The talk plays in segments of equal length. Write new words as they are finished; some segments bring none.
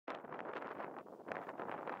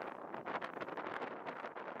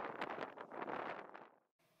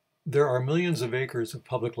There are millions of acres of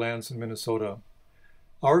public lands in Minnesota.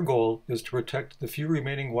 Our goal is to protect the few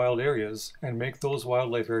remaining wild areas and make those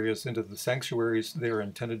wildlife areas into the sanctuaries they are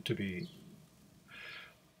intended to be.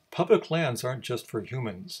 Public lands aren't just for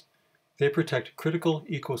humans. They protect critical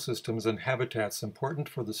ecosystems and habitats important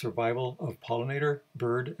for the survival of pollinator,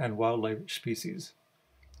 bird, and wildlife species.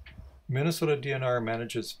 Minnesota DNR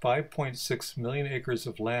manages 5.6 million acres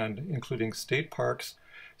of land, including state parks,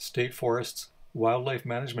 state forests, wildlife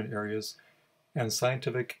management areas, and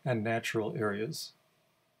scientific and natural areas.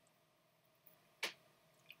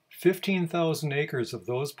 15,000 acres of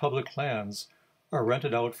those public lands are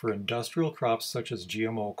rented out for industrial crops such as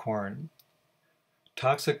GMO corn.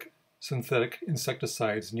 Toxic synthetic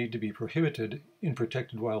insecticides need to be prohibited in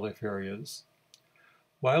protected wildlife areas.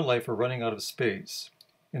 Wildlife are running out of space.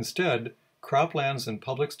 Instead, croplands in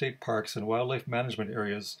public state parks and wildlife management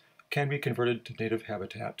areas can be converted to native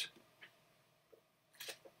habitat.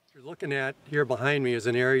 What you're looking at here behind me is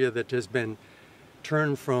an area that has been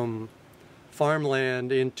turned from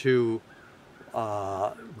farmland into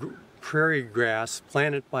prairie grass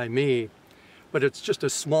planted by me, but it's just a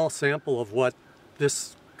small sample of what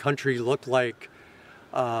this country looked like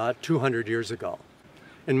 200 years ago.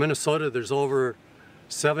 In Minnesota, there's over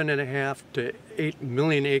 7.5 to 8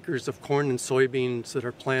 million acres of corn and soybeans that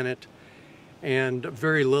are planted, and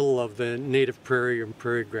very little of the native prairie and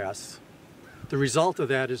prairie grass. The result of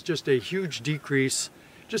that is just a huge decrease,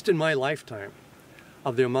 just in my lifetime,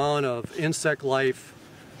 of the amount of insect life,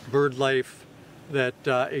 bird life that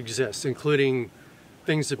exists, including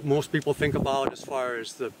things that most people think about as far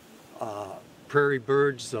as the prairie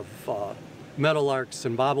birds of meadowlarks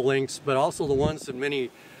and bobolinks, but also the ones that many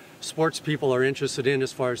sports people are interested in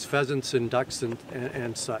as far as pheasants and ducks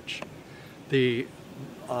and such. The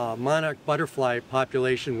monarch butterfly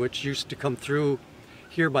population, which used to come through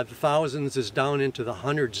here by the thousands, is down into the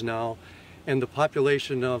hundreds now, and the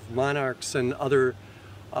population of monarchs and other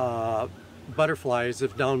butterflies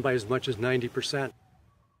is down by as much as 90%.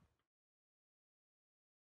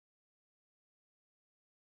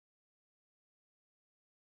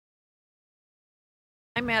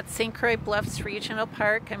 I'm at St. Croix Bluffs Regional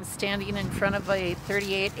Park. I'm standing in front of a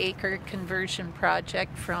 38-acre conversion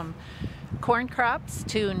project from corn crops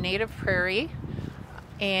to native prairie,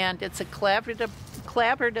 and it's a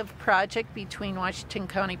collaborative project between Washington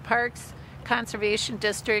County Parks, Conservation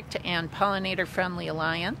District, and Pollinator Friendly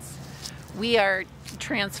Alliance. We are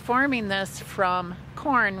transforming this from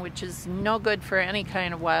corn, which is no good for any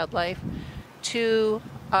kind of wildlife, to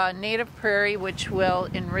native prairie, which will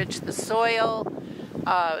enrich the soil,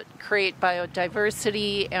 create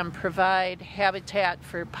biodiversity, and provide habitat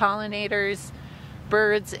for pollinators,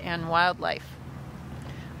 birds, and wildlife.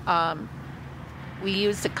 We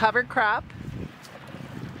used a cover crop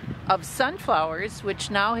of sunflowers,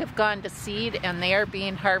 which now have gone to seed, and they are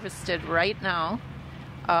being harvested right now.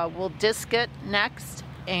 We'll disc it next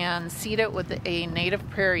and seed it with a native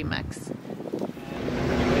prairie mix. We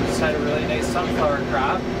just had a really nice sunflower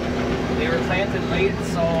crop. They were planted late,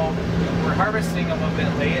 so we're harvesting them a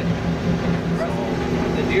bit late.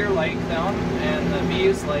 So the deer like them, and the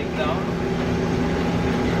bees like them.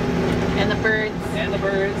 And the birds. And the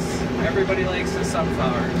birds. Everybody likes the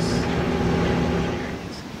sunflowers.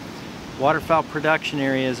 Waterfowl production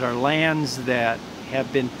areas are lands that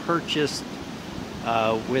have been purchased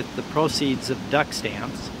with the proceeds of duck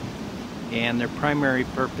stamps, and their primary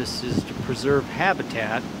purpose is to preserve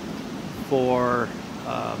habitat for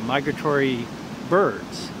migratory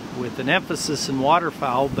birds, with an emphasis in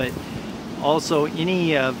waterfowl, but also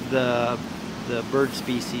any of the bird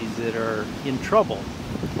species that are in trouble.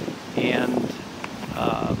 And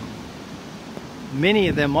many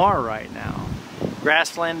of them are right now.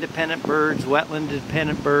 Grassland dependent birds, wetland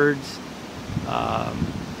dependent birds,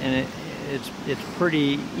 and it's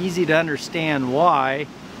pretty easy to understand why.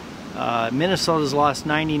 Minnesota's lost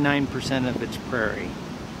 99% of its prairie.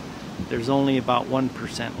 There's only about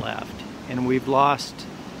 1% left, and we've lost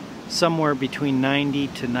somewhere between 90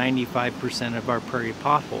 to 95% of our prairie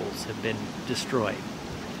potholes have been destroyed.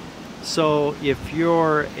 So if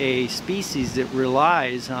you're a species that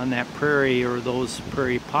relies on that prairie or those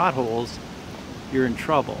prairie potholes, you're in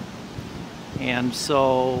trouble. And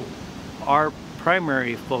so our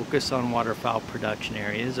primary focus on waterfowl production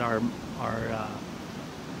areas are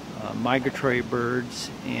migratory birds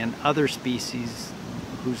and other species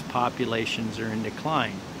whose populations are in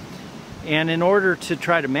decline. And in order to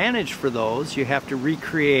try to manage for those, you have to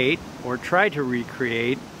recreate or try to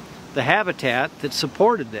recreate the habitat that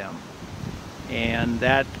supported them. And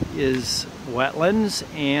that is wetlands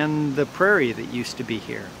and the prairie that used to be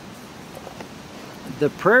here. The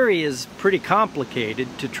prairie is pretty complicated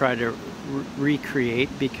to try to recreate,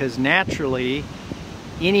 because naturally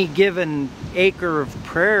any given acre of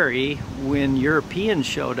prairie when Europeans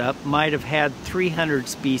showed up might have had 300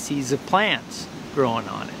 species of plants growing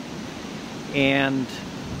on it. And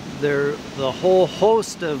the whole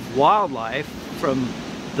host of wildlife, from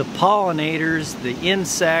the pollinators, the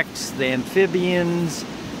insects, the amphibians,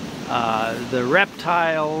 the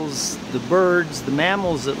reptiles, the birds, the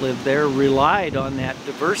mammals that live there, relied on that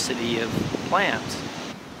diversity of plants.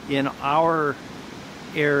 In our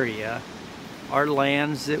area are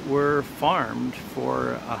lands that were farmed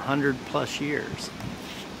for 100+ years.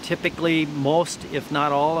 Typically, most, if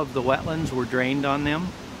not all, of the wetlands were drained on them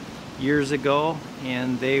years ago,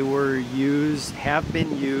 and they were have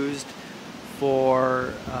been used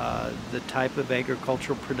for the type of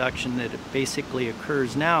agricultural production that basically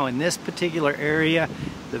occurs now. In this particular area,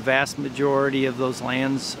 the vast majority of those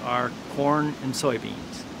lands are corn and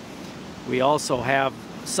soybeans. We also have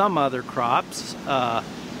some other crops,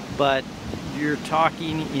 but you're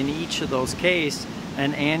talking in each of those cases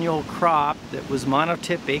an annual crop that was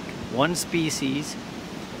monotypic, one species.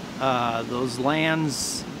 Those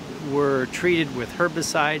lands were treated with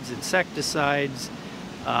herbicides, insecticides,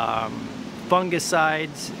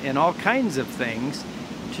 fungicides, and all kinds of things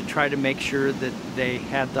to try to make sure that they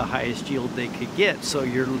had the highest yield they could get. So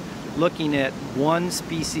you're looking at one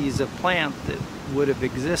species of plant that would have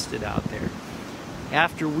existed out there.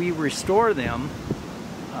 After we restore them,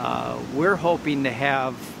 we're hoping to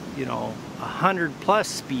have, 100+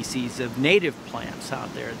 species of native plants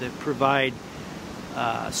out there that provide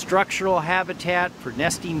structural habitat for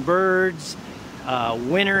nesting birds,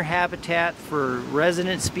 winter habitat for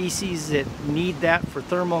resident species that need that for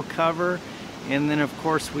thermal cover, and then of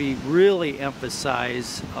course we really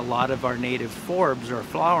emphasize a lot of our native forbs or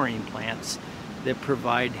flowering plants that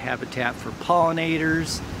provide habitat for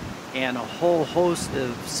pollinators and a whole host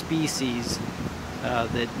of species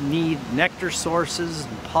that need nectar sources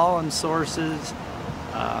and pollen sources.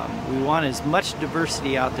 We want as much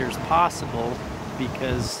diversity out there as possible,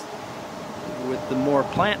 because with the more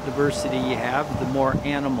plant diversity you have, the more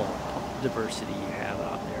animal diversity you have.